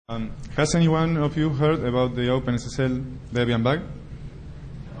Has anyone of you heard about the OpenSSL Debian bug?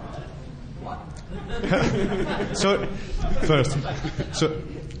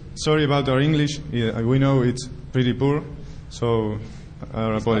 Sorry about our English. We know it's pretty poor, so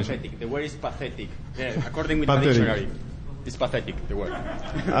our apologies. Pathetic. The word is pathetic. Yeah, according with the dictionary, it's pathetic. The word.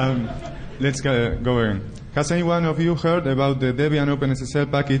 Let's go again. Has anyone of you heard about the Debian OpenSSL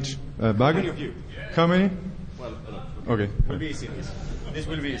package bug? How many of you? How many? Well, a lot. Okay. Will be easy. This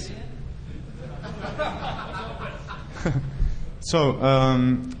will be easy. So,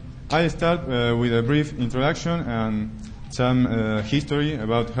 I start with a brief introduction and some history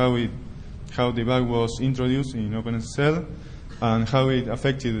about how the bug was introduced in OpenSSL and how it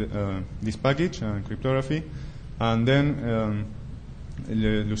affected this package and cryptography. And then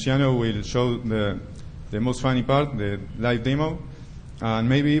Luciano will show the most funny part, the live demo, and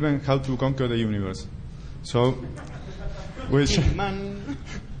maybe even how to conquer the universe. So,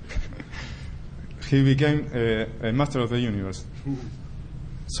 he became a master of the universe.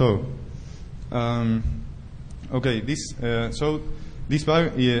 So, okay, this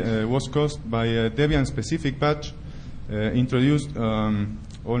bug was caused by a Debian-specific patch introduced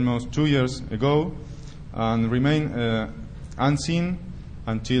almost 2 years ago and remained unseen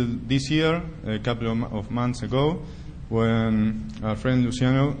until this year, a couple of months ago, when our friend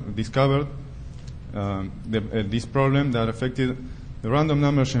Luciano discovered this problem that affected the random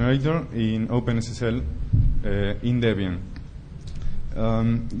number generator in OpenSSL in Debian.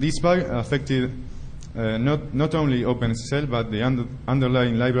 This bug affected not only OpenSSL but the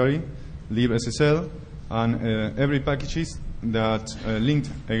underlying library, libssl, and every packages that linked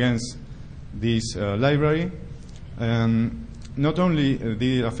against this library. And not only did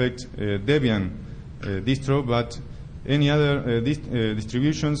it affect Debian distro, but any other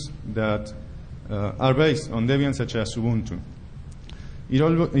distributions that are based on Debian, such as Ubuntu.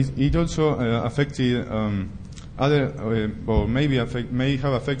 It also affected other, or may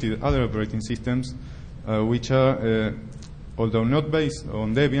have affected other operating systems, which are, although not based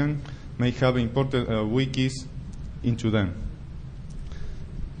on Debian, may have imported wikis into them.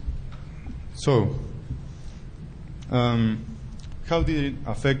 So, how did it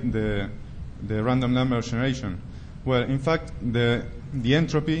affect the random number generation? Well, in fact, the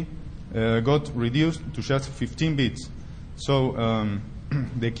entropy got reduced to just 15 bits. So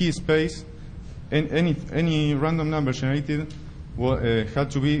the key space, any random number generated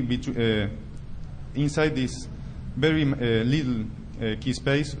had to be inside this very little key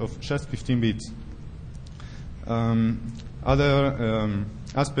space of just 15 bits. Other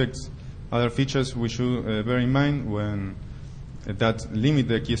aspects, other features we should bear in mind when that limit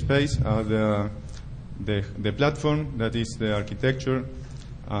the key space are the platform, that is the architecture,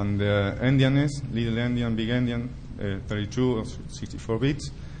 and the endianness, little endian, big endian, 32 or 64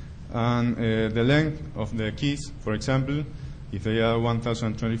 bits, and the length of the keys, for example, if they are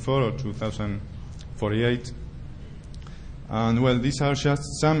 1024 or 2048. And well, these are just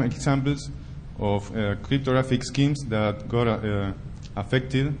some examples of cryptographic schemes that got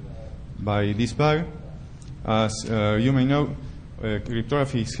affected by this bug. As you may know,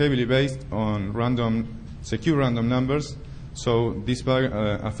 cryptography is heavily based on secure random numbers, so this bug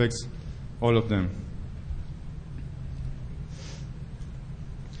affects all of them.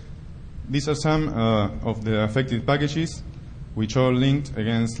 These are some of the affected packages, which are linked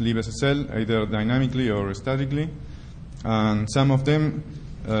against libssl, either dynamically or statically, and some of them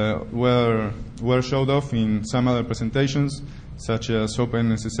were showed off in some other presentations, such as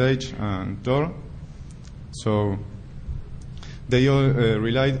OpenSSH and Tor. So they all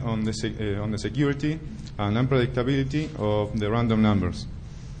relied on the security and unpredictability of the random numbers.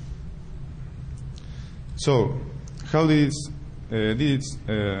 So how did it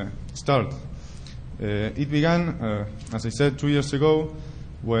start? It began, as I said, 2 years ago,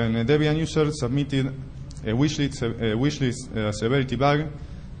 when a Debian user submitted a wishlist severity bug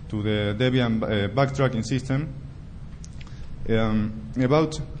to the Debian backtracking system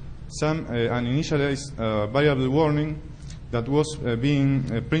about an initialized variable warning that was being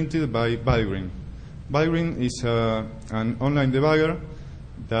printed by Valgrind. Valgrind is an online debugger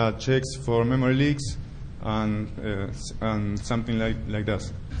that checks for memory leaks and something like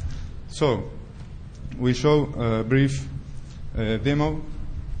that. So we show a brief demo.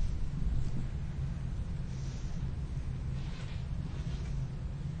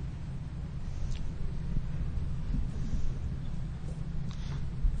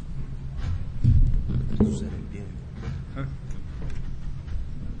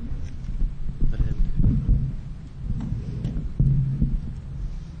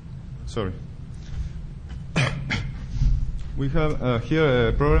 Sorry. We have here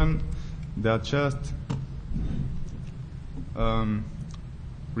a program that just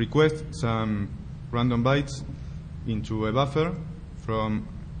requests some random bytes into a buffer from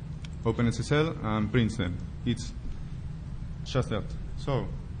OpenSSL and prints them. It's just that. So,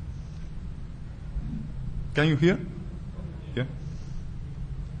 can you hear? Yeah.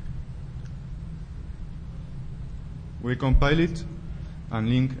 We compile it and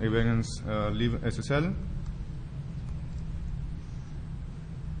link against libssl.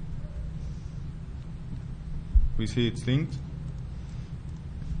 We see it's linked.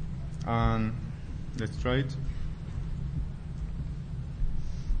 And let's try it.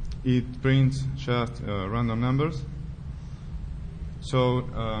 It prints just random numbers. So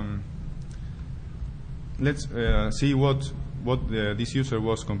let's see what this user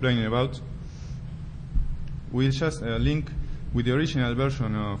was complaining about. We'll just link with the original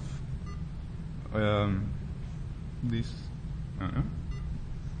version of this.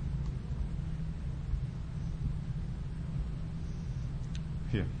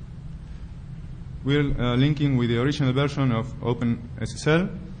 Here. We're linking with the original version of OpenSSL,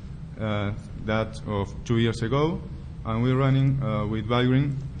 that of 2 years ago, and we're running with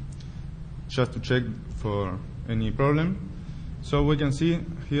Valgrind just to check for any problem. So we can see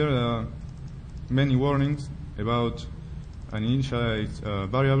here many warnings about uninitialized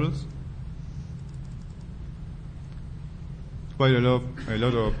variables, quite a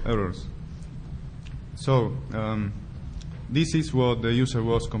lot of errors. So this is what the user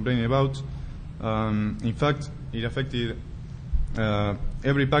was complaining about. In fact, it affected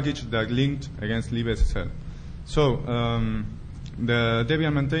every package that linked against libssl. So the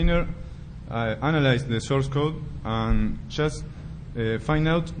Debian maintainer analyzed the source code and just find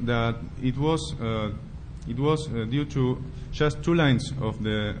out that it was due to just 2 lines of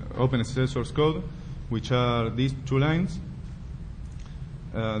the OpenSSL source code, which are these 2 lines,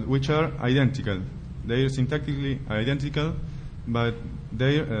 which are identical. They are syntactically identical, but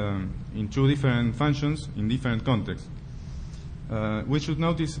they're in 2 different functions in different contexts. We should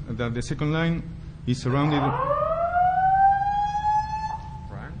notice that the second line is surrounded.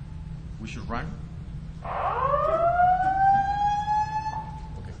 Run? We should run? Okay.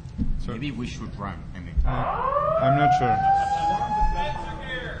 So maybe we should run. I mean. I'm not sure.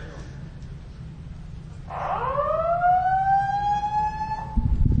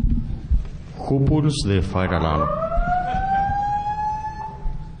 Who pulls the fire alarm?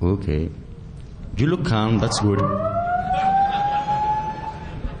 Okay. You look calm, that's good.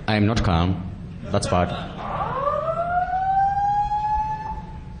 I am not calm. That's bad.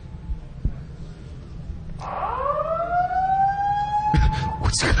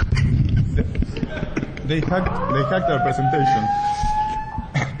 What's happening? They hacked our presentation.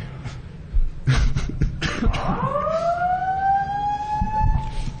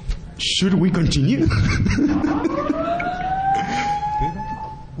 Should we continue?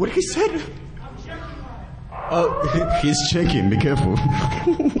 What he said? Oh, he's checking. Be careful.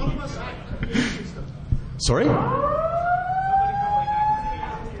 Sorry?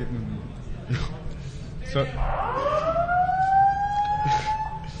 So,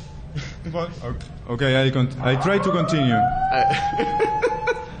 okay, I try to continue.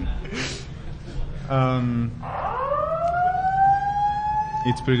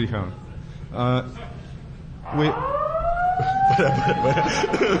 It's pretty hard.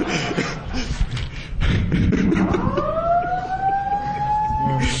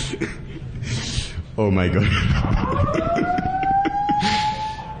 Oh my God.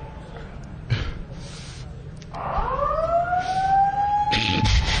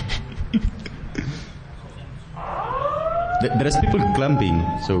 There's people clamping,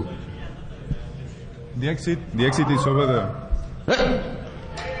 so the exit is over there.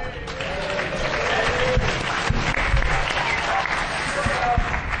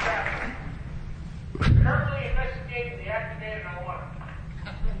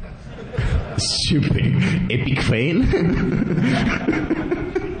 Stupid. Epic fail.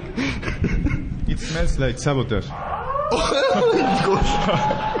 It smells like sabotage. Oh my gosh.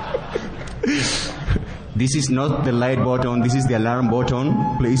 This is not the light button, this is the alarm button.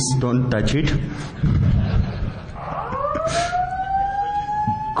 Please don't touch it.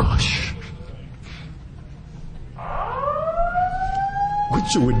 Gosh. What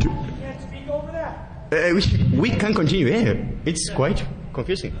should we do? You can't speak over that. We can continue. Yeah, it's quite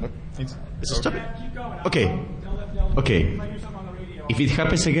confusing. It's Stop it. Keep going. Okay. Okay. Play yourself on the radio. If it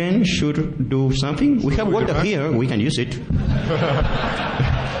happens again, should do something. We have water here. We can use it.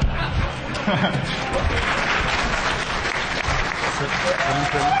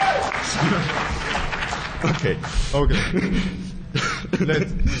 Okay. Okay.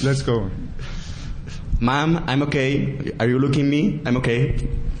 Let's go. Ma'am, I'm okay. Are you looking me? I'm okay.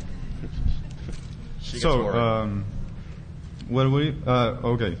 So,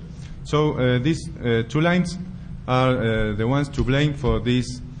 okay. So these two lines are the ones to blame for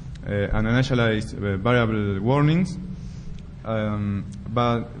these uninitialized variable warnings.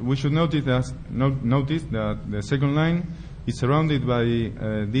 But we should notice that the second line is surrounded by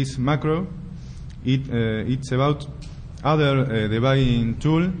this macro. It's about other debugging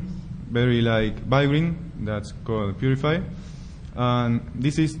tool, very like Vagrant, that's called Purify. And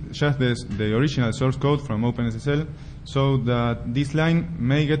this is just the original source code from OpenSSL, so that this line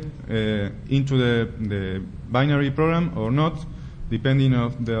may get into the binary program or not, depending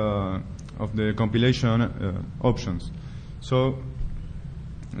of the compilation options. So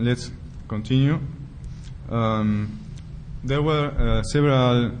let's continue. There were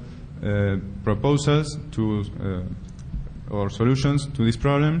several proposals to or solutions to this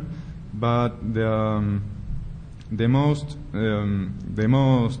problem, but the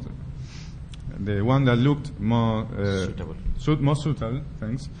one that looked more most suitable,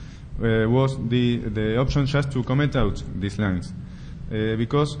 thanks, was the option just to comment out these lines,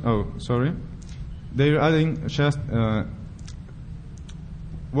 because they're adding just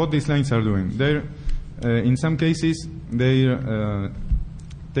what these lines are doing. They're in some cases they're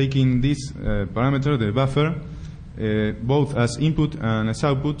taking this parameter, the buffer, both as input and as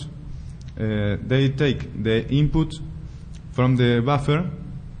output. They take the input from the buffer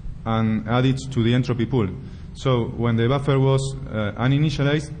and add it to the entropy pool. So when the buffer was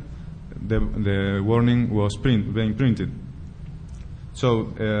uninitialized, the warning was being printed.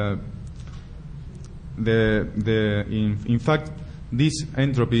 So in fact, this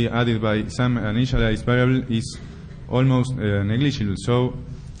entropy added by some initialized variable is almost negligible. So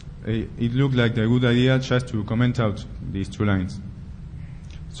it looked like a good idea just to comment out these two lines.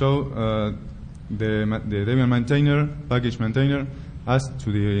 So the Debian maintainer, package maintainer, asked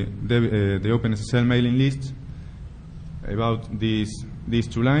to the OpenSSL mailing list about these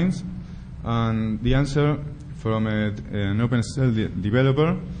two lines, and the answer from an OpenSSL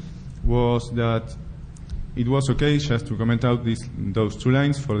developer was that it was okay just to comment out those two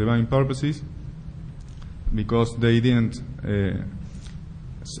lines for debugging purposes, because they didn't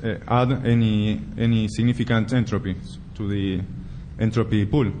add any significant entropy to the entropy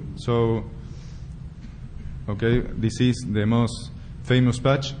pool. So, okay, this is the most famous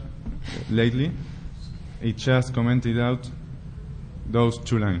patch lately. It just commented out those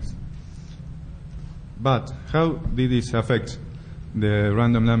two lines. But how did this affect the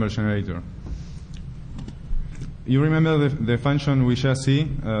random number generator? You remember the function we just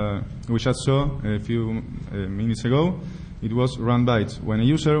saw a few minutes ago? It was run bytes. When a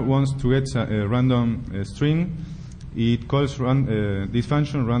user wants to get a random string, it calls this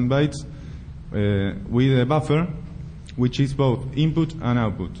function run bytes with a buffer, which is both input and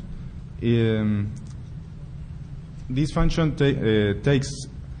output. This function takes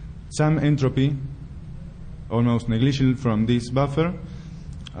some entropy, almost negligible, from this buffer,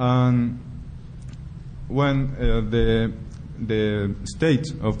 and when the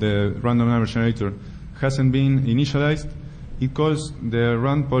state of the random number generator hasn't been initialized, it calls the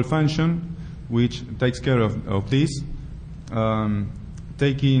runPoll function, which takes care of this,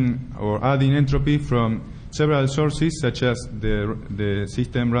 taking or adding entropy from several sources, such as the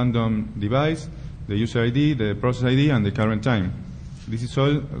system random device, the user ID, the process ID, and the current time. This is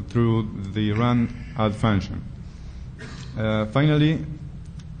all through the run_add function. Finally,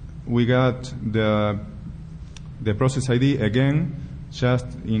 we got the process ID again, just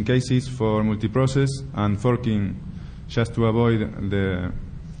in cases for multiprocess and forking, just to avoid the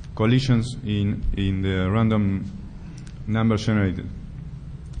collisions in the random number generated.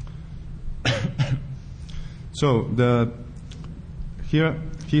 So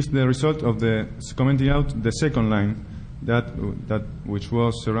here's the result of commenting out the second line, that which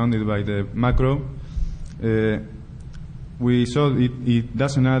was surrounded by the macro. We saw it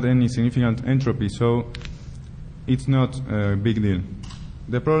doesn't add any significant entropy, so it's not a big deal.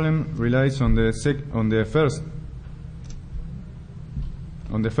 The problem relies on the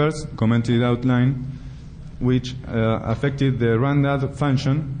first commented out line, which affected the run_add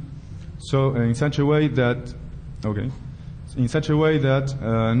function. So in such a way that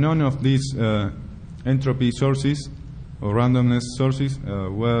none of these entropy sources or randomness sources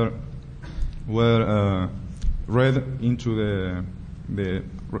were read into the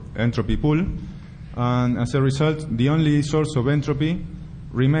entropy pool, and as a result, the only source of entropy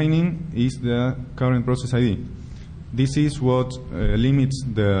remaining is the current process ID. This is what limits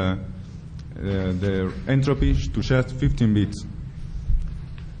the the entropy to just 15 bits,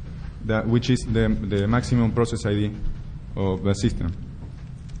 which is the maximum process ID of the system.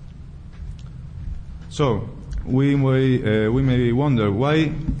 So we may wonder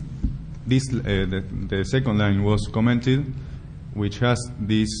why this the second line was commented, which has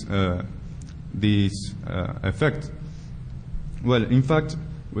this effect. Well, in fact,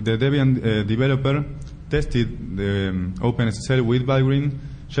 the Debian developer tested the OpenSSL with Bygreen,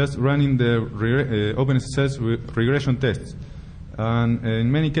 just running the OpenSSL's regression tests. And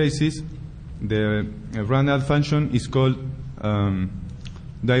in many cases, the run-add function is called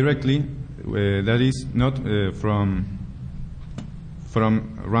directly, that is not from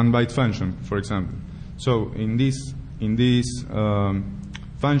run byte function, for example. So in this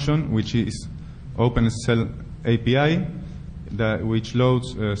function, which is OpenSSL API, which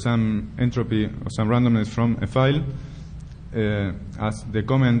loads some entropy or some randomness from a file, as the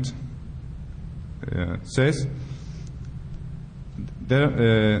comment says,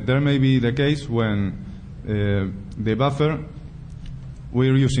 there may be the case when the buffer,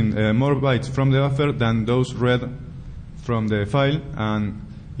 we're using more bytes from the buffer than those read from the file, and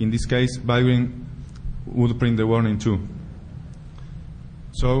in this case, Bygreen would print the warning too.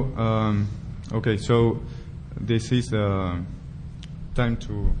 So, okay, so this is time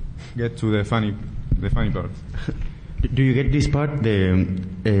to get to the funny part. Do you get this part?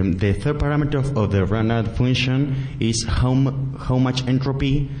 The third parameter of the run-add function is how much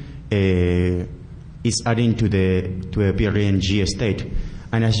entropy is adding to a PRNG state,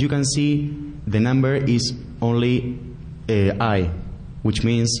 and as you can see, the number is only I, which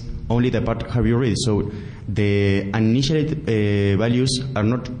means only the part have you read. So the initialized values are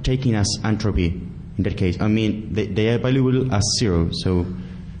not taken as entropy in that case. I mean, they are valuable as 0. So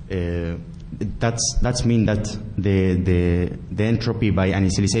that's mean that the entropy by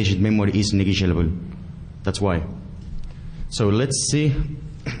initialization memory is negligible. That's why. So let's see.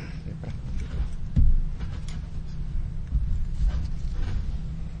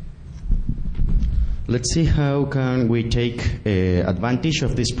 Let's see how can we take advantage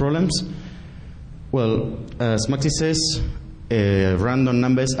of these problems. Well, as Maxi says, random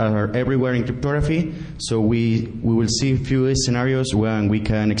numbers are everywhere in cryptography, so we will see a few scenarios when we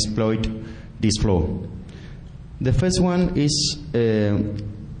can exploit this flaw. The first one is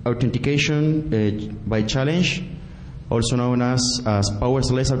authentication by challenge, also known as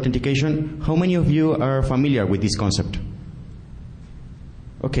powerless authentication. How many of you are familiar with this concept?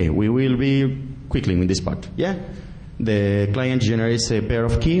 Okay, we will be quickly in this part. Yeah, the client generates a pair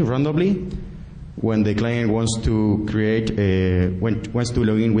of keys randomly. When the client wants to create wants to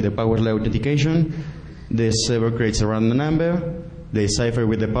log in with a powerless authentication, the server creates a random number. They cipher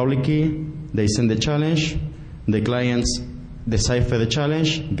with the public key. They send the challenge. The clients decipher the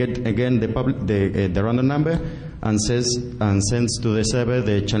challenge, get again the random number, and sends to the server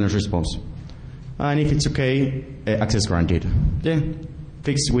the challenge response. And if it's okay, access granted. Yeah.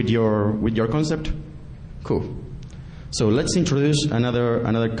 Fixed with your concept? Cool. So let's introduce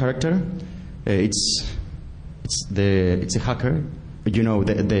another character. It's a hacker. You know,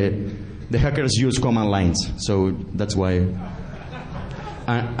 the hackers use command lines, so that's why.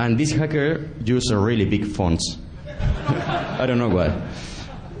 And this hacker uses really big fonts. I don't know why.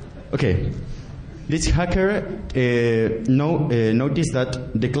 Okay. This hacker noticed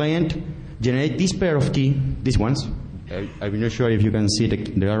that the client generates this pair of keys, these ones. I'm not sure if you can see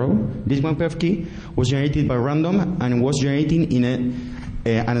the arrow. This one pair of key was generated by random and was generating in an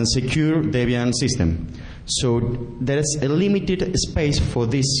unsecure Debian system. So there is a limited space for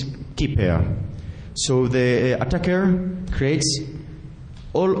this key pair. So the attacker creates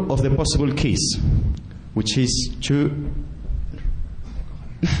all of the possible keys, which is 2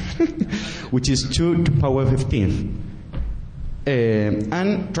 which is 2 to power 15.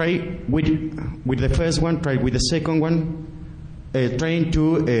 And try with the first one, try with the second one, trying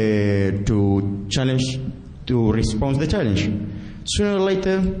to challenge, to respond to the challenge. Sooner or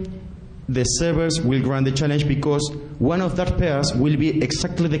later, the servers will grant the challenge because one of that pairs will be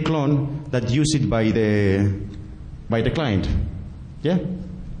exactly the clone that used by the client. Yeah.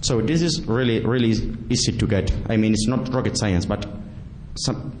 So this is really easy to get. I mean, it's not rocket science, but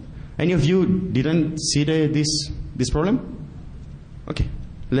any of you didn't see this problem? Okay,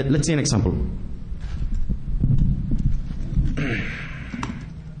 let's see an example.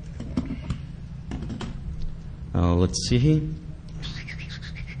 Let's see here.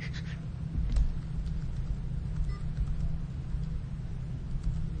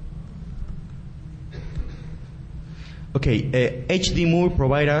 Okay, HDMUR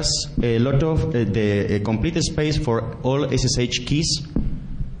provides us a lot of the complete space for all SSH keys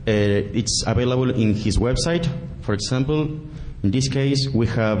It's available in his website. For example, in this case, we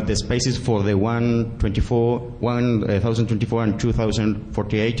have the spaces for the 1024 and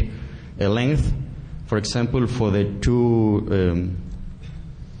 2048 length. For example, for the two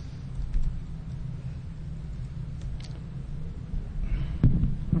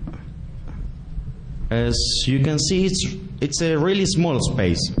as you can see, it's a really small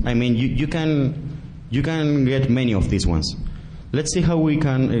space. I mean, you can get many of these ones. Let's see how we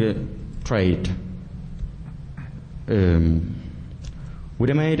can try it.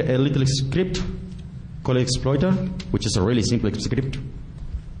 We made a little script called exploiter, which is a really simple script.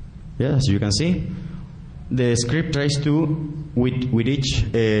 Yeah, as you can see, the script tries to, with each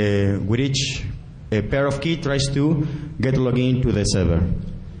pair of key, tries to get login to the server.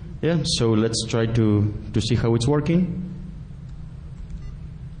 Yeah, so let's try to see how it's working.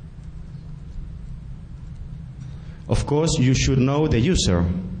 Of course, you should know the user.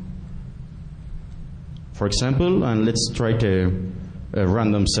 For example, and let's try a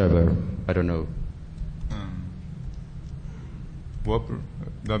random server. I don't know.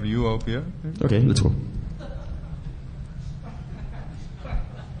 WOPR? Okay, let's go.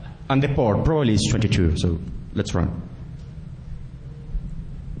 And the port probably is 22, so let's run.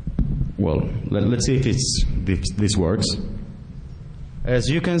 Well, let's see if this works. As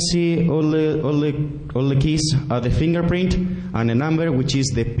you can see, all the keys are the fingerprint and a number, which is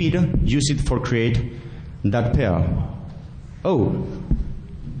the PID used for create that pair. Oh,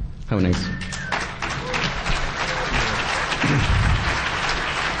 how nice.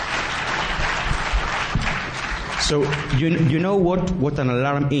 So you know what an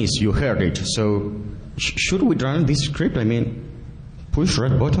alarm is. You heard it. So should we run this script? I mean, push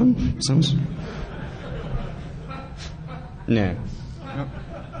red button? Sounds. No.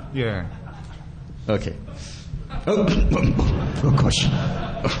 Yeah. Okay. Oh gosh.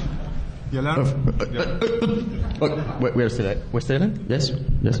 The alarm? We're still in? Yes?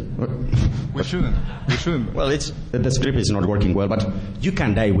 Yes? We shouldn't. Well, the script is not working well, but you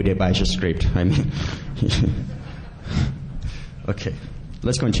can die with a bash script. I mean. Okay.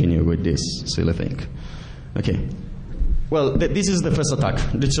 Let's continue with this silly thing. Okay. Well, this is the first attack.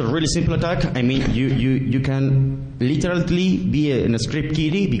 It's a really simple attack. I mean, you can literally be in a script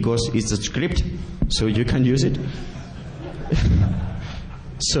kiddie because it's a script, so you can use it.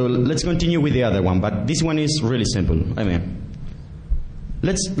 So let's continue with the other one, but this one is really simple. I mean,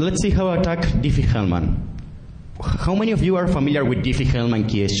 let's see how to attack Diffie-Hellman. How many of you are familiar with Diffie-Hellman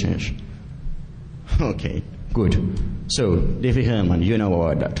key exchange? Okay, good. So Diffie-Hellman, you know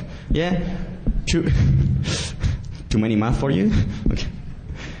about that, yeah? Too many math for you? Okay.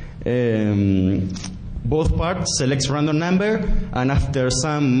 Both parts select random number, and after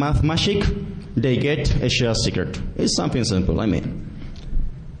some math magic, they get a shared secret. It's something simple, I mean.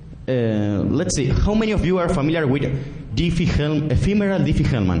 Let's see, how many of you are familiar with ephemeral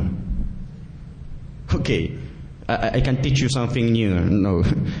Diffie-Hellman? Okay, I can teach you something new. No.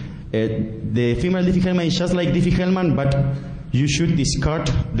 The ephemeral Diffie-Hellman is just like Diffie-Hellman, but you should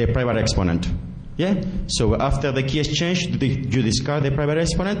discard the private exponent. Yeah? So after the key exchange, you discard the private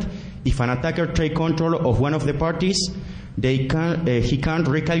exponent. If an attacker takes control of one of the parties, he can't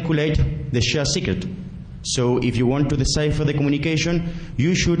recalculate the shared secret. So if you want to decipher the communication,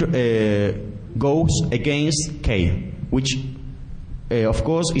 you should go against K, which of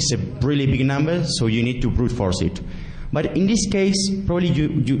course is a really big number, so you need to brute force it. But in this case, probably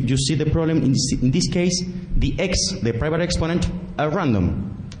you see the problem. In this case, the X, the private exponent, are random.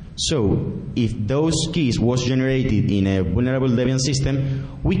 So if those keys was generated in a vulnerable Debian system,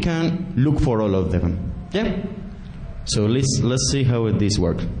 we can look for all of them. Yeah? So let's see how this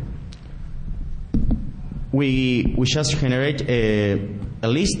works. We just generate a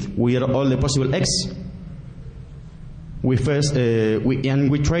list with all the possible X. We first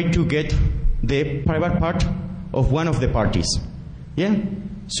we try to get the private part of one of the parties. Yeah?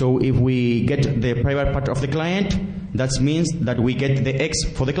 So if we get the private part of the client, that means that we get the X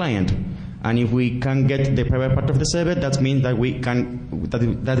for the client. And if we can get the private part of the server, that means that we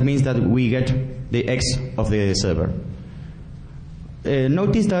get the X of the server.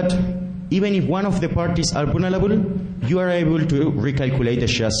 Notice that even if one of the parties are vulnerable, you are able to recalculate the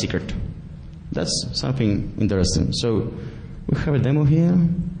shared secret. That's something interesting. So we have a demo here.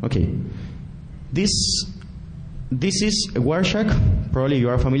 Okay. This is a Wireshark. Probably you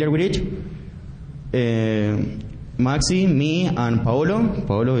are familiar with it. Maxi, me, and Paolo.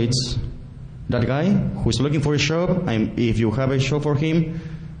 Paolo is that guy who's looking for a job. If you have a job for him,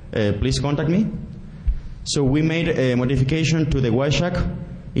 please contact me. So we made a modification to the Wireshark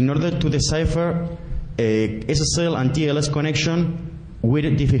in order to decipher a SSL and TLS connection with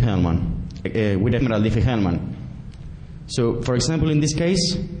Diffie-Hellman, with ephemeral Diffie-Hellman. So, for example, in this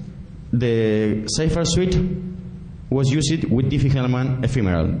case, the cipher suite was used with Diffie-Hellman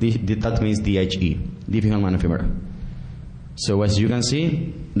ephemeral. That means DHE, Diffie-Hellman ephemeral. So, as you can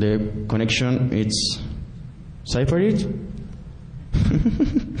see, the connection is ciphered.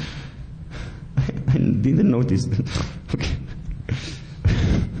 I didn't notice. Okay.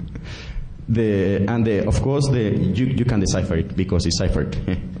 Of course, you can decipher it because it's ciphered,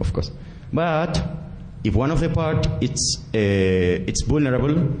 of course. But if one of the part it's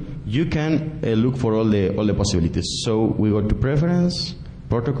vulnerable, you can look for all the possibilities. So we go to preference,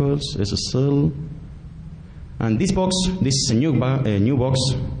 protocols, SSL, and this box. This is a new box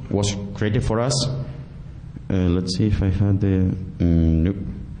was created for us. Let's see if I had the nope.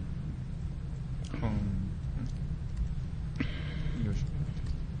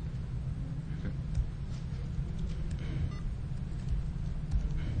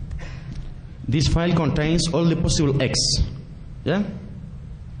 This file contains all the possible X. Yeah?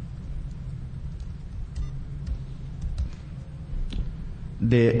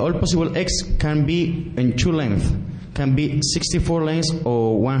 The all possible X can be in two lengths. Can be 64 lengths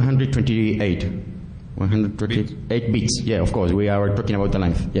or 128. 128 bits. Yeah, of course. We are talking about the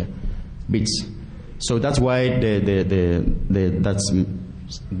length. Yeah. Bits. So that's why that's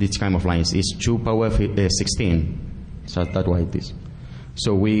this kind of lines is 2 power 16. So that's why it is.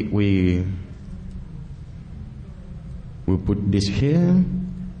 So we put this here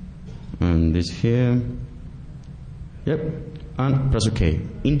and this here. Yep. And press OK.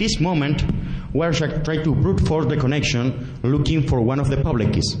 In this moment, we are trying to brute force the connection, looking for one of the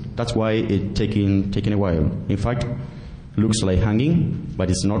public keys. That's why it's taking a while. In fact, looks like hanging, but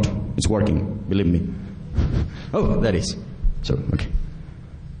it's not. It's working. Believe me. Oh, that is. So okay.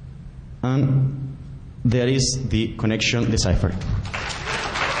 And there is the connection deciphered.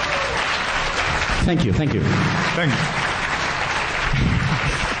 Thank you. Thank you. Thank you.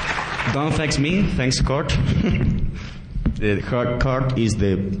 Don't thanks me. Thanks, Kurt. The Kurt is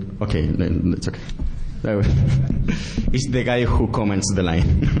the okay. It's okay. It's the guy who comments the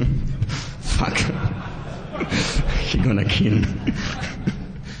line. Fuck. He gonna kill me.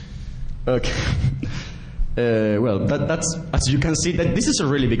 Okay. Well, that's as you can see that this is a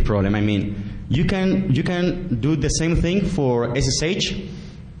really big problem. I mean, you can do the same thing for SSH.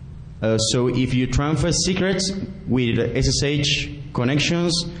 So if you transfer secrets with SSH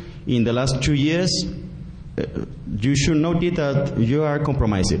connections in the last 2 years, you should notice that you are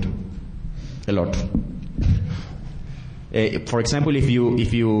compromised a lot. For example, if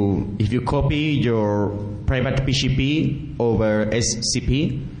you copy your private PGP over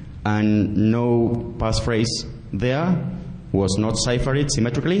SCP and no passphrase there was not ciphered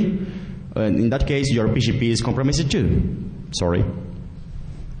symmetrically, in that case your PGP is compromised too. Sorry.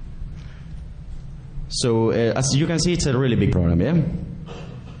 So as you can see, it's a really big problem. Yeah.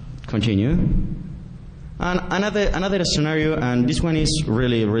 Continue. And another scenario, and this one is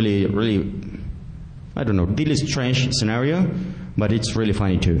really, I don't know, really strange scenario, but it's really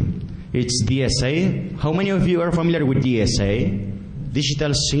funny too. It's DSA. How many of you are familiar with DSA?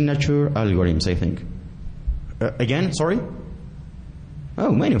 Digital Signature Algorithms, I think. Again, sorry?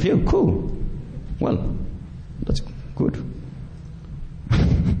 Oh, many of you. Cool. Well, that's good.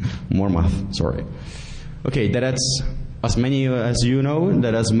 More math, sorry. Okay, that's as many as you know,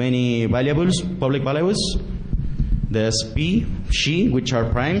 there are many variables, public variables. There's P, She, which are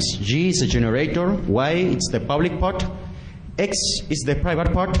primes. G is a generator. Y, it's the public part. X is the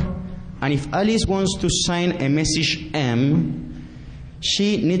private part. And if Alice wants to sign a message M,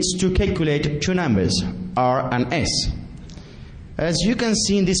 she needs to calculate two numbers, R and S. As you can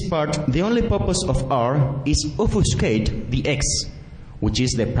see in this part, the only purpose of R is obfuscate the X, which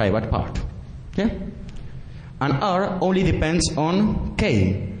is the private part. Okay? And R only depends on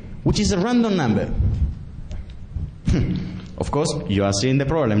K, which is a random number. Of course, you are seeing the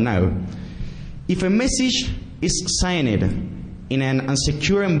problem now. If a message is signed in an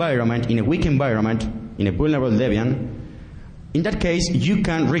unsecure environment, in a weak environment, in a vulnerable Debian, in that case, you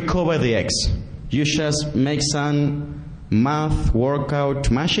can recover the X. You just make some math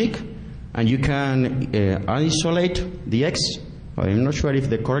workout magic, and you can isolate the X. I'm not sure if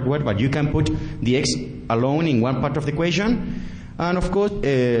the correct word, but you can put the X alone in one part of the equation. And of course,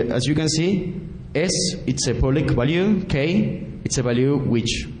 as you can see, S, it's a public value. K, it's a value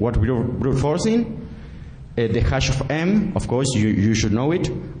which what we're brute forcing. The hash of M, of course, you should know it.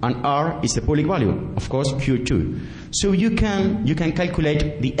 And R is the public value, of course, Q2. So you can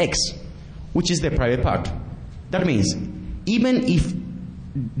calculate the X, which is the private part. That means even if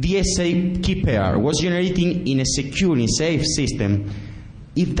DSA key pair was generating in a secure, in safe system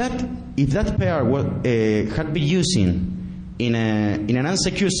if that pair had been using in an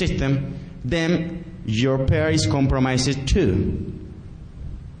unsecure system, then your pair is compromised too.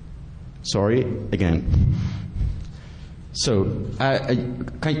 Sorry again. So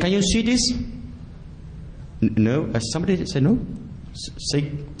can you see this? No? Somebody say no?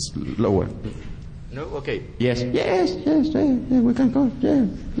 Say slower. No? Okay. Yes. Yes. We can go. Yeah.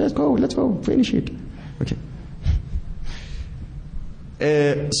 Let's go. Finish it. Okay.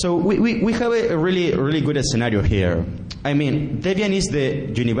 So we have a really good scenario here. I mean, Debian is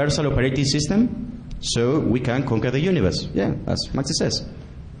the universal operating system, so we can conquer the universe. Yeah, as Maxi says.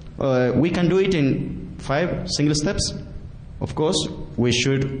 We can do it in 5 single steps. Of course, we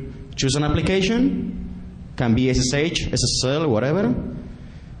should choose an application. Can be SSH, SSL, whatever.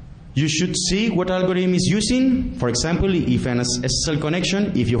 You should see what algorithm is using. For example, if an SSL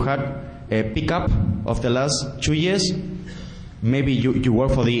connection, if you had a pickup of the last 2 years, maybe you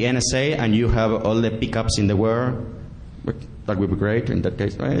work for the NSA and you have all the pickups in the world. That would be great in that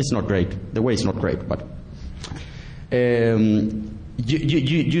case. It's not great. The way is not great, but you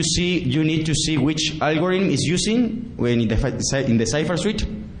need to see which algorithm is using when in the cipher suite.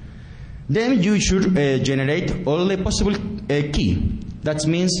 Then you should generate all the possible key. That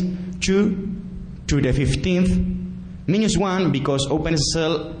means 2 to the 15th minus 1, because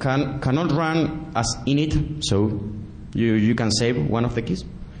OpenSSL cannot run as init, so you can save one of the keys.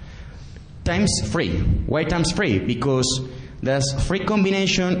 Times 3. Why times 3? Because there's 3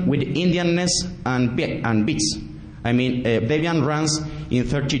 combination with Indianness and bits. I mean, Debian runs in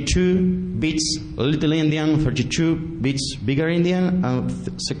 32 bits Little Indian, 32 bits Bigger Indian, and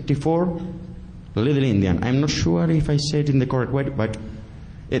 64 Little Indian. I'm not sure if I said it in the correct way, but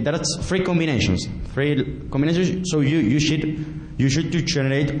that's 3 combinations. 3 combinations. So you should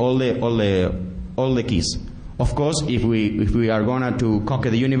generate all the keys. Of course, if we are going to conquer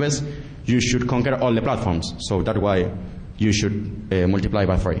the universe, you should conquer all the platforms. So that's why you should multiply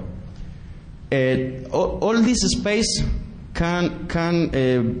by 3. All this space can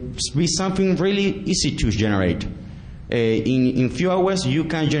be something really easy to generate. In few hours, you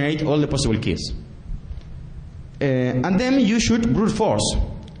can generate all the possible keys. And then you should brute force.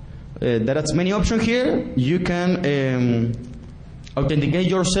 There are many options here. You can authenticate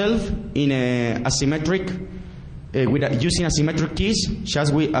yourself in a asymmetric using asymmetric keys.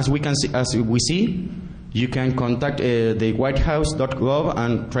 As we see, you can contact the whitehouse.gov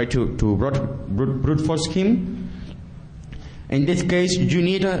and try to brute force him. In this case, you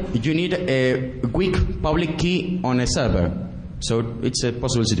need a weak public key on a server, so it's a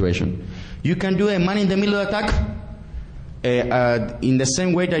possible situation. You can do a man-in-the-middle attack in the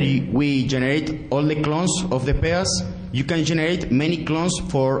same way that we generate all the clones of the pairs. You can generate many clones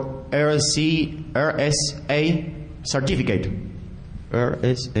for RSA certificate.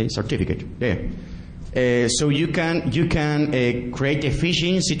 RSA certificate. There. So you can create a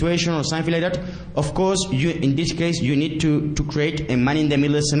phishing situation or something like that. Of course, in this case you need to create a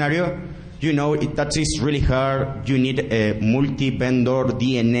man-in-the-middle scenario. You know that is really hard. You need a multi-vendor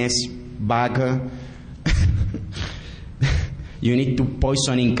DNS bug. You need to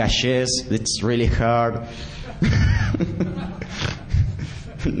poison in caches. It's really hard.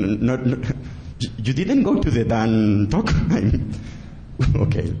 You didn't go to the Dan talk?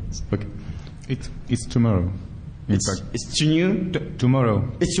 Okay. It's tomorrow. It's new? Tomorrow.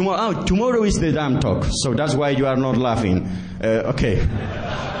 It's tomorrow. Oh, tomorrow is the damn talk. So that's why you are not laughing. Okay.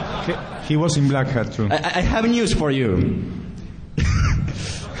 He was in Black Hat too. I have news for you.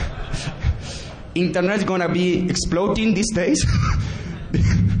 Internet's gonna be exploding these days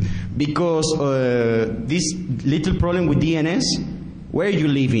because this little problem with DNS. Where are you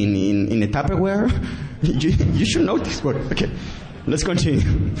living? In a Tupperware? You should know this word. Okay. Let's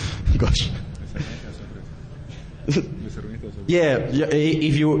continue. Gosh. Yeah,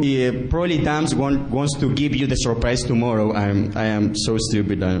 if you probably Dams wants to give you the surprise tomorrow. I am so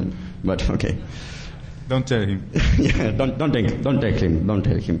stupid, but okay. Don't tell him. Yeah, don't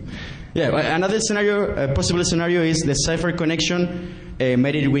tell him. Yeah, another scenario, a possible scenario is the cipher connection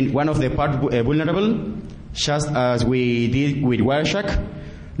made it with one of the part vulnerable, just as we did with Wireshark.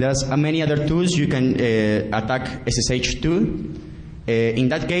 There's many other tools you can attack SSH to. In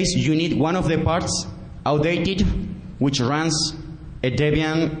that case, you need one of the parts outdated, which runs a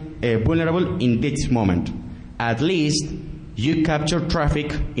Debian vulnerable in this moment. At least you capture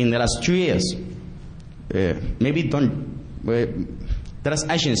traffic in the last 2 years. Maybe don't. There's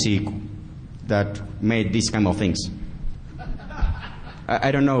agency that made these kind of things. I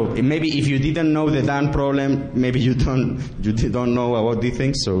don't know. Maybe if you didn't know the Dan problem, maybe you don't know about these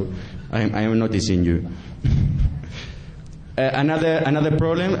things. So I am noticing you. Another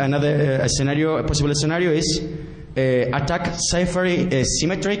problem, another scenario, a possible scenario is attack cipher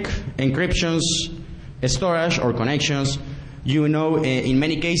symmetric encryptions, storage or connections. You know, in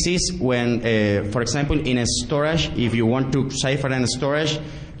many cases, when, for example, in a storage, if you want to cipher a storage,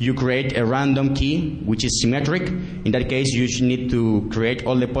 you create a random key which is symmetric. In that case, you need to create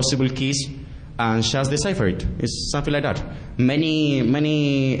all the possible keys and just decipher it. It's something like that. Many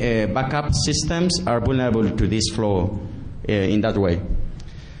backup systems are vulnerable to this flaw in that way.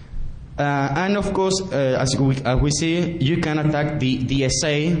 And of course, as we see, you can attack the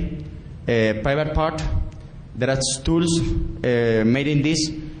DSA private part. There are tools made in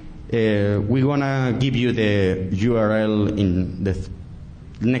this. We're gonna give you the URL in the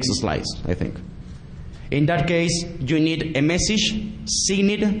next slides, I think. In that case, you need a message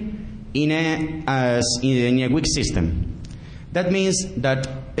signed in a weak system. That means that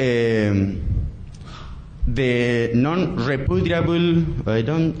the non-repudiable, I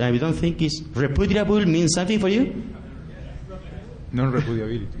don't think it's repudiable means something for you?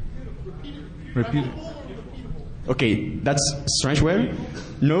 Non-repudiability. Okay, that's a strange word.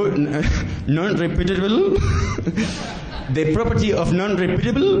 No, non-repudiable. The property of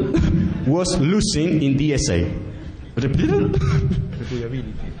non-repudiable was losing in DSA. Repudiable?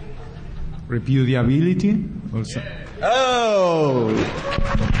 Repudiability also. Oh!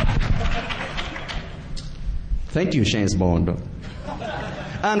 Thank you, James Bond.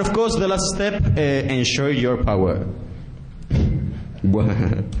 And of course, the last step, ensure your power.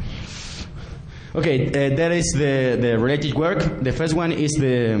 Okay, there is the related work. The first one is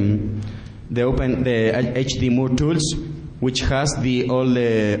the HDMUR tools, which has all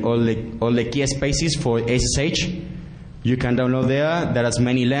the key spaces for SSH. You can download there. There is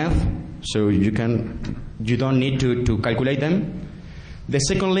many length, so you don't need to calculate them. The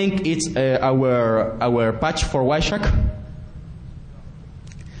second link is our patch for Wireshark.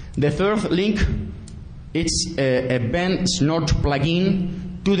 The third link is a Ben Snort plugin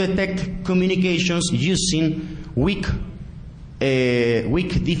to detect communications using weak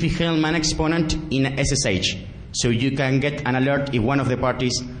Diffie-Hellman exponent in SSH. So you can get an alert if one of the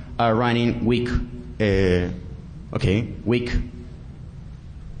parties are running weak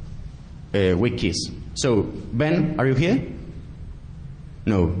keys. So Ben, are you here?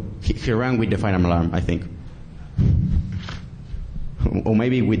 No, he ran with the fire alarm, I think. Or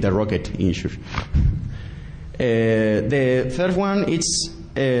maybe with the rocket issue. The third one is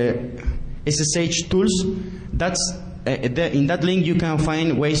SSH tools. That's in that link you can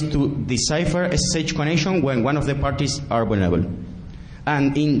find ways to decipher SSH connection when one of the parties are vulnerable.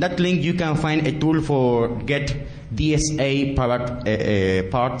 And in that link you can find a tool for get DSA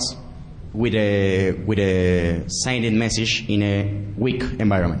parts with a signed message in a weak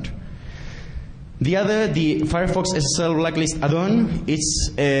environment. The Firefox SSL blacklist add-on, it's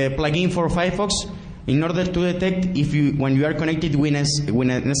a plugin for Firefox in order to detect when you are connected with an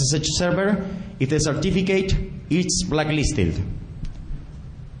SSH server, if the certificate is blacklisted.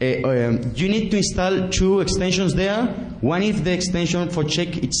 You need to install two extensions there. One is the extension for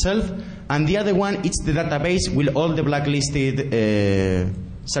check itself, and the other one is the database with all the blacklisted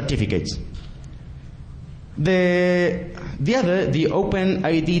certificates. The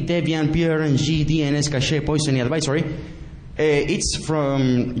OpenID Debian PRNG DNS cache poisoning advisory, it's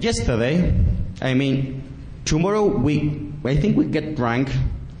from yesterday. I mean, tomorrow I think we get drunk,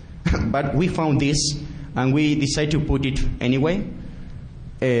 but we found this and we decided to put it anyway.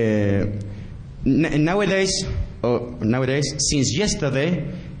 Nowadays, since yesterday,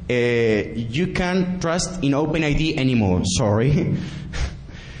 you can't trust in OpenID anymore. Sorry.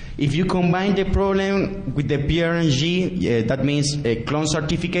 If you combine the problem with the PRNG, that means clone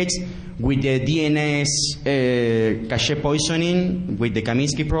certificates, with the DNS cache poisoning, with the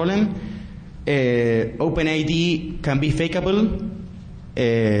Kaminsky problem, OpenID can be fakeable.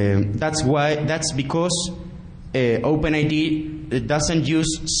 That's because OpenID doesn't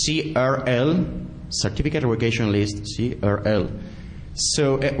use CRL, Certificate Revocation List, CRL.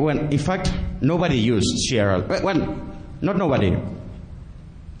 So, in fact, nobody uses CRL. Well, not nobody.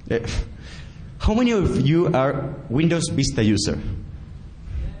 How many of you are Windows Vista user?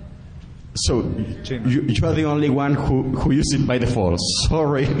 So you are the only one who uses it by default.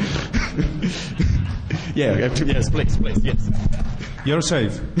 Sorry. Yes, please, yes. You're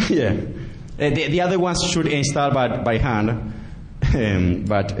safe. Yeah. The other ones should install by hand.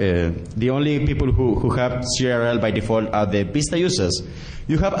 But the only people who have CRL by default are the Vista users.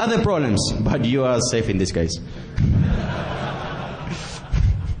 You have other problems, but you are safe in this case.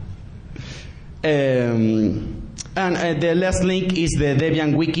 And the last link is the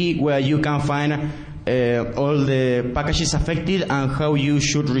Debian wiki, where you can find all the packages affected and how you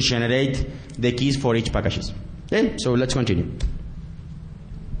should regenerate the keys for each packages. Okay, so let's continue.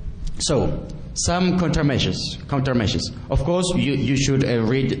 So, some countermeasures. Of course, you should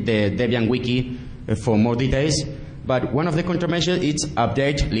read the Debian wiki for more details, but one of the countermeasures is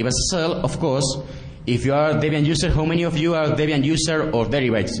update libssl. Of course, if you are a Debian user, how many of you are Debian user or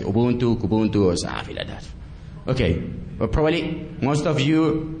derivatives? Ubuntu, Kubuntu, or something like that. Okay, well, probably most of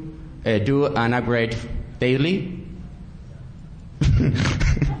you do an upgrade daily.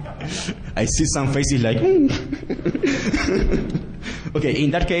 I see some faces like, Okay,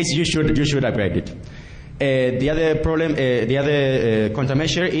 in that case, you should upgrade it. The other problem, the other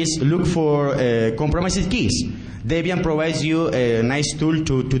countermeasure is look for compromised keys. Debian provides you a nice tool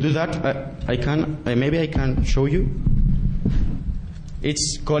to do that. Maybe I can show you.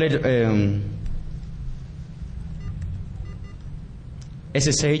 It's called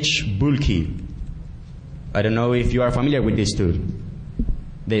SSH bull key. I don't know if you are familiar with this tool.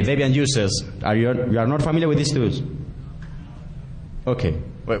 The Debian users, you are not familiar with these tools? Okay.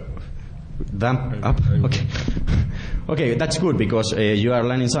 Well, dump up. Okay. Okay, that's good because you are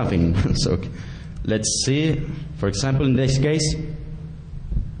learning something. So let's see. For example, in this case,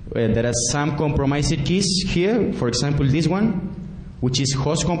 there are some compromised keys here. For example, this one, which is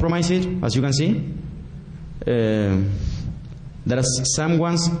host compromised, as you can see. There are some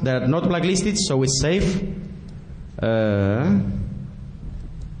ones that are not blacklisted, so it's safe.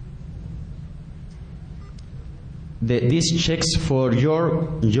 This checks for your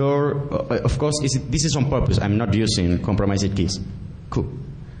of course, this is on purpose. I'm not using compromised keys. Cool.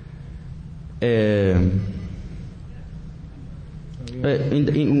 In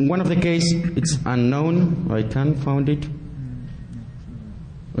one of the cases, it's unknown. I can't find it.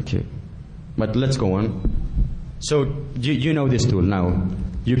 Okay, but let's go on. So you know this tool now.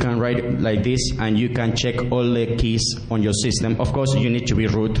 You can write like this, and you can check all the keys on your system. Of course, you need to be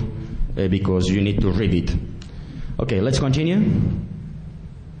root because you need to read it. Okay, let's continue.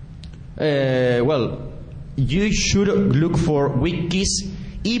 Well, you should look for weak keys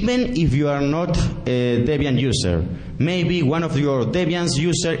even if you are not a Debian user. Maybe one of your Debian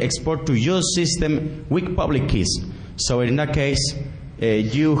users export to your system weak public keys. So in that case,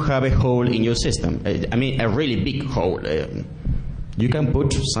 you have a hole in your system. I mean, a really big hole. You can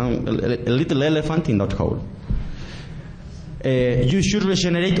put a little elephant in that hole. You should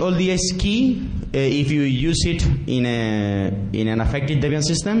regenerate all the S key if you use it in an affected Debian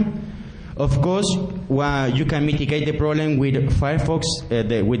system. Of course, you can mitigate the problem with Firefox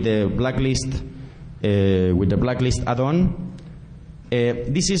with the blacklist add-on.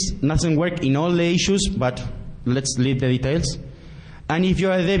 This doesn't work in all the issues, but let's leave the details. And if you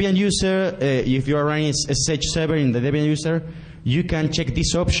are a Debian user, if you are running a SSH server in the Debian user, you can check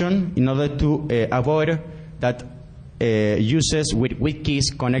this option in order to avoid that users with weak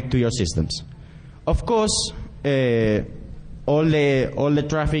keys connect to your systems. Of course, all the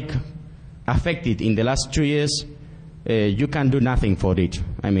traffic affected in the last 2 years, you can do nothing for it.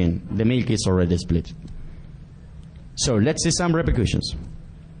 I mean, the milk is already split. So let's see some repercussions.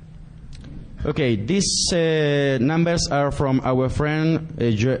 Okay, these numbers are from our friend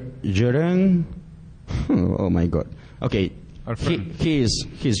Jürgen. Oh my God. Okay, he's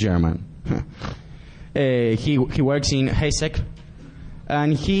German. He works in HESEC,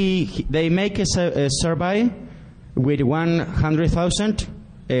 and they make a survey with 100,000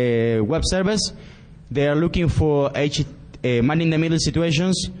 web servers. They are looking for man-in-the-middle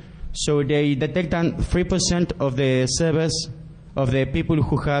situations, so they detect that 3% of the servers of the people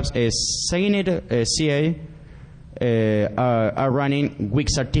who have a signed CA are running weak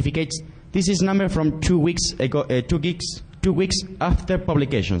certificates. This is number from 2 weeks ago, 2 weeks after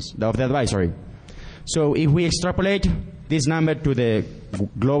publications of the advisory. So if we extrapolate this number to the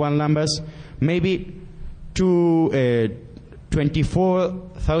global numbers, maybe to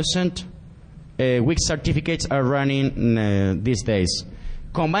 24,000 weak certificates are running these days.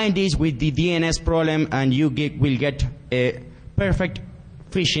 Combine this with the DNS problem, and you will get a perfect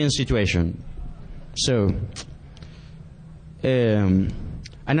phishing situation. So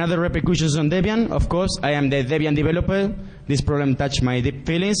another repercussions on Debian. Of course, I am the Debian developer. This problem touched my deep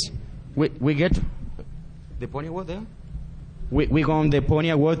feelings. We get the Pony Award there. We go on the Pony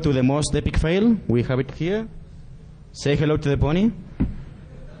Award to the most epic fail. We have it here. Say hello to the pony.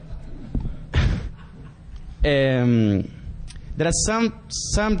 There are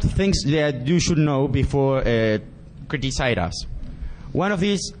some things that you should know before criticize us. One of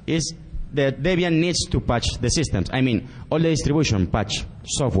these is that Debian needs to patch the systems. I mean, all the distribution patch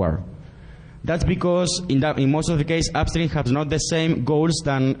software. That's because in most of the case, upstream has not the same goals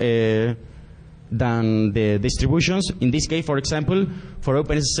than than the distributions. In this case, for example, for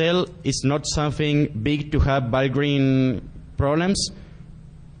OpenSSL, it's not something big to have Valgrind problems.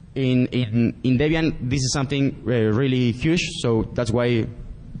 In Debian, this is something really huge, so that's why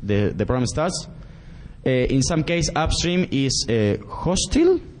the problem starts. In some case, upstream is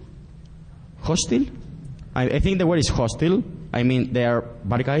hostile. Hostile? I think the word is hostile. I mean, they are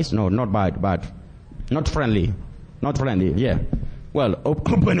bad guys. No, not bad, but not friendly. Not friendly, yeah. Well,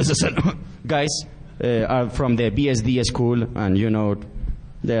 OpenSSL guys are from the BSD school, and you know,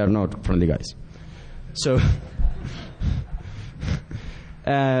 they are not friendly guys. So,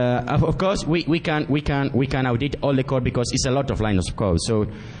 of course, we can audit all the code because it's a lot of lines of code. So,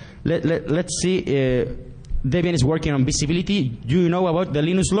 let's see. Debian is working on visibility. Do you know about the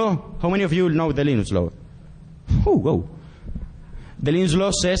Linux law? How many of you know the Linux law? Oh. The Linux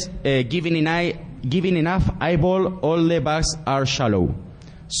law says, given enough eyeball, all the bugs are shallow.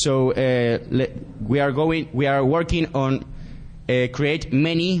 So we are working on create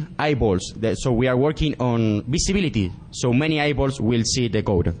many eyeballs. So we are working on visibility. So many eyeballs will see the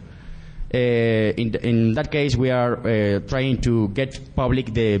code. In that case, we are trying to get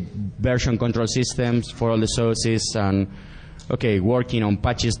public the version control systems for all the sources, and working on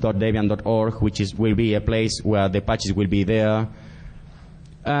patches.debian.org, which will be a place where the patches will be there.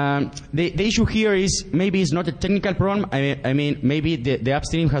 The issue here is maybe it's not a technical problem. I mean maybe the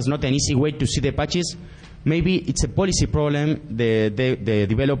upstream has not an easy way to see the patches. Maybe it's a policy problem. The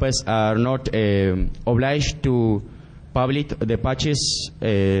developers are not obliged to publish the patches.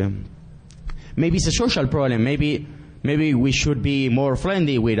 Maybe it's a social problem. Maybe we should be more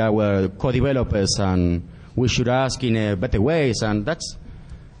friendly with our co-developers, and we should ask in better ways. And that's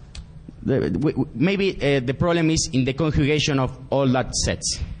maybe the problem is in the conjugation of all that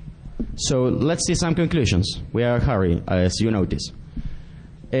sets. So let's see some conclusions. We are hurrying, as you notice.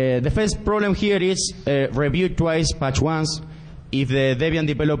 The first problem here is review twice, patch once. If the Debian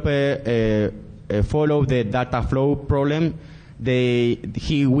developer follow the data flow problem,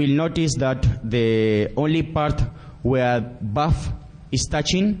 he will notice that the only part where buff is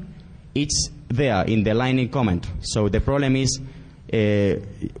touching, it's there in the line in comment. So the problem is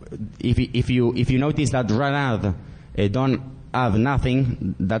if you notice that run add don't add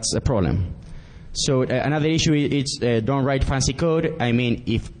nothing, that's a problem. So another issue is don't write fancy code. I mean,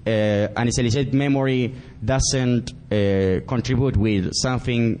 if uninitialized memory doesn't contribute with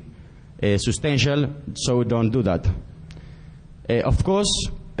something substantial, so don't do that. Of course,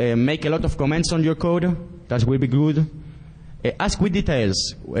 make a lot of comments on your code. That will be good. Ask with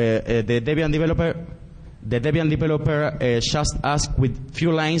details. The Debian developer just ask with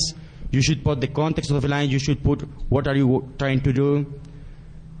few lines. You should put the context of the line. You should put what are you trying to do.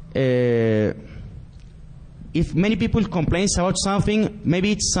 If many people complain about something,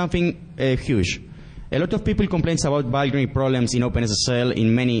 maybe it's something huge. A lot of people complain about Valgrind problems in OpenSSL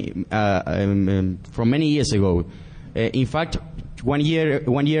from many years ago. In fact, one year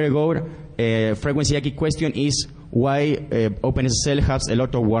ago, frequency hierarchy question is why OpenSSL has a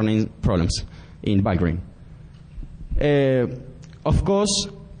lot of warning problems in Valgrind. Of course,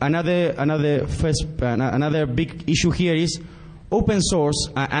 another big issue here is open source,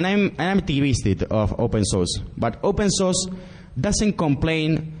 and I'm activist of open source, but open source doesn't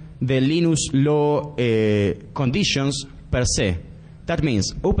complain the Linux law conditions per se. That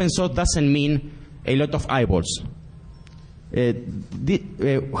means open source doesn't mean a lot of eyeballs.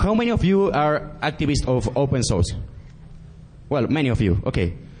 How many of you are activists of open source? Well, many of you.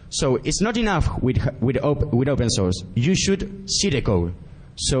 Okay, so it's not enough with open source. You should see the code.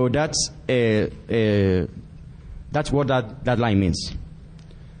 So that's what that line means.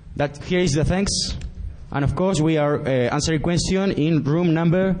 Here is the thanks. And of course, we are answering question in room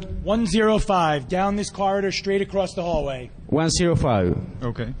number 105, down this corridor, straight across the hallway. 105.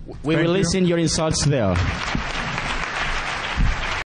 Okay. We will listen your insults there.